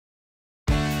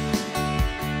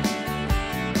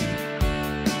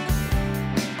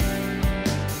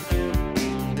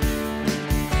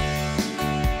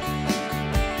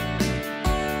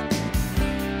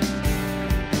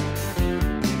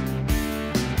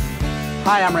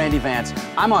Hi, I'm Randy Vance.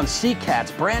 I'm on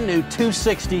Seacat's brand new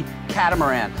 260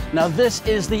 catamaran. Now this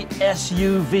is the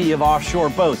SUV of offshore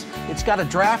boats. It's got a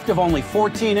draft of only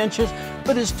 14 inches,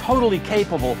 but is totally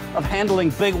capable of handling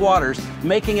big waters,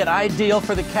 making it ideal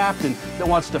for the captain that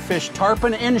wants to fish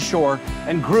tarpon inshore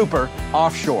and grouper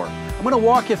offshore. I'm going to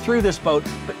walk you through this boat,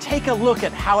 but take a look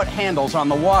at how it handles on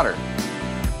the water.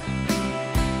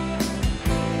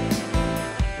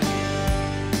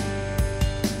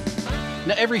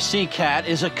 Now, every Seacat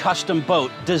is a custom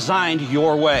boat designed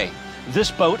your way. This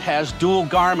boat has dual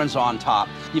Garmin's on top.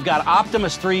 You've got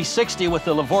Optimus 360 with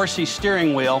the Livorsi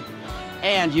steering wheel,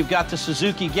 and you've got the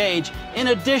Suzuki gauge in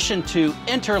addition to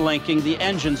interlinking the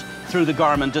engines through the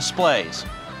Garmin displays.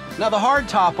 Now, the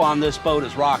hardtop on this boat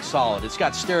is rock solid. It's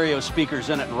got stereo speakers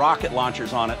in it and rocket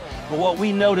launchers on it. But what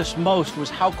we noticed most was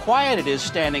how quiet it is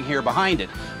standing here behind it.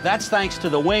 That's thanks to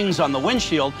the wings on the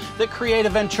windshield that create a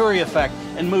Venturi effect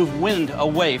and move wind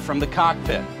away from the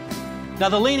cockpit. Now,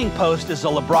 the leaning post is a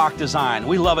LeBrock design.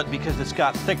 We love it because it's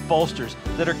got thick bolsters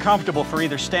that are comfortable for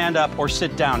either stand-up or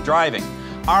sit-down driving.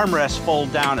 Armrests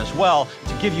fold down as well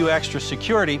to give you extra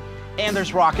security, and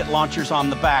there's rocket launchers on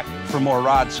the back for more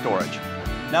rod storage.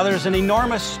 Now, there's an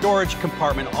enormous storage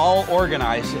compartment all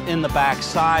organized in the back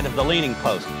side of the leaning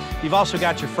post. You've also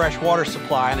got your fresh water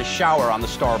supply and a shower on the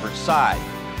starboard side.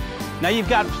 Now, you've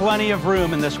got plenty of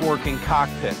room in this working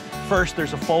cockpit. First,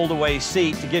 there's a fold-away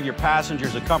seat to give your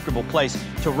passengers a comfortable place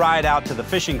to ride out to the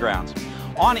fishing grounds.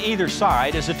 On either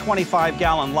side is a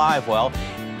 25-gallon live well,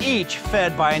 each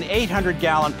fed by an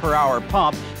 800-gallon-per-hour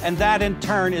pump, and that in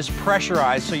turn is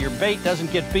pressurized so your bait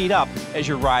doesn't get beat up as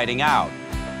you're riding out.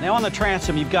 Now, on the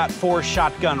transom, you've got 4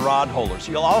 shotgun rod holders.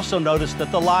 You'll also notice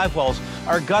that the live wells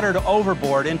are guttered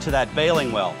overboard into that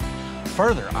bailing well.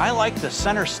 Further, I like the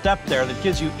center step there that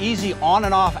gives you easy on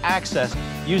and off access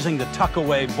using the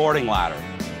tuck-away boarding ladder.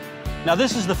 Now,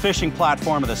 this is the fishing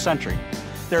platform of the Century.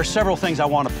 There are several things I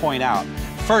want to point out.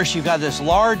 First, you've got this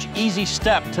large, easy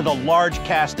step to the large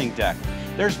casting deck.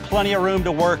 There's plenty of room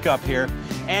to work up here,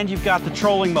 and you've got the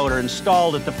trolling motor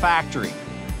installed at the factory.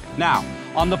 Now,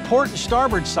 on the port and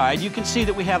starboard side, you can see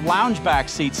that we have lounge back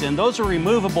seats in. Those are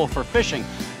removable for fishing,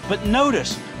 but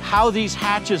notice how these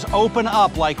hatches open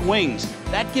up like wings.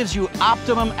 That gives you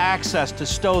optimum access to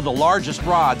stow the largest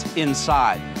rods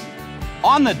inside.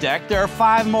 On the deck, there are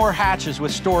 5 more hatches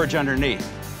with storage underneath.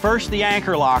 First, the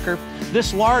anchor locker,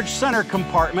 this large center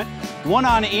compartment, one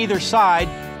on either side,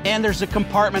 and there's a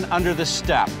compartment under the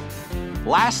step.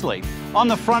 Lastly, on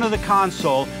the front of the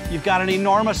console, you've got an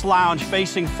enormous lounge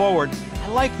facing forward. I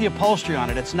like the upholstery on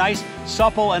it. It's nice,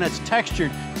 supple, and it's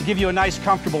textured to give you a nice,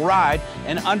 comfortable ride.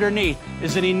 And underneath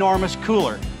is an enormous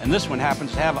cooler. And this one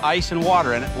happens to have ice and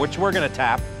water in it, which we're going to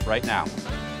tap right now.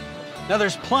 Now,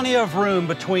 there's plenty of room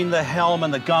between the helm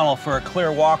and the gunnel for a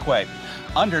clear walkway.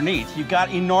 Underneath, you've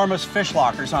got enormous fish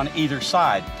lockers on either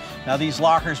side. Now, these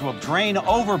lockers will drain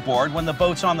overboard when the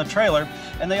boat's on the trailer,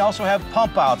 and they also have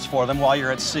pump outs for them while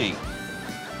you're at sea.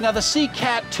 Now, the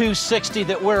Seacat 260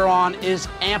 that we're on is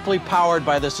amply powered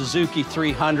by the Suzuki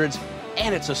 300s,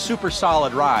 and it's a super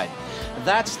solid ride.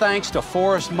 That's thanks to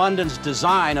Forrest Munden's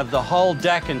design of the hull,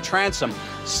 deck, and transom,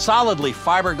 solidly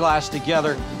fiberglass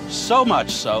together, so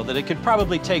much so that it could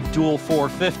probably take dual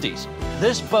 450s.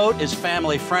 This boat is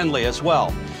family friendly as well.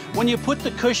 When you put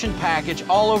the cushion package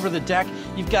all over the deck,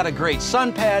 you've got a great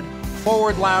sun pad,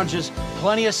 forward lounges,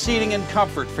 plenty of seating and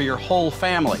comfort for your whole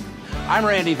family. I'm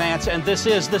Randy Vance, and this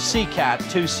is the Seacat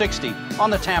 260 on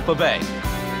the Tampa Bay.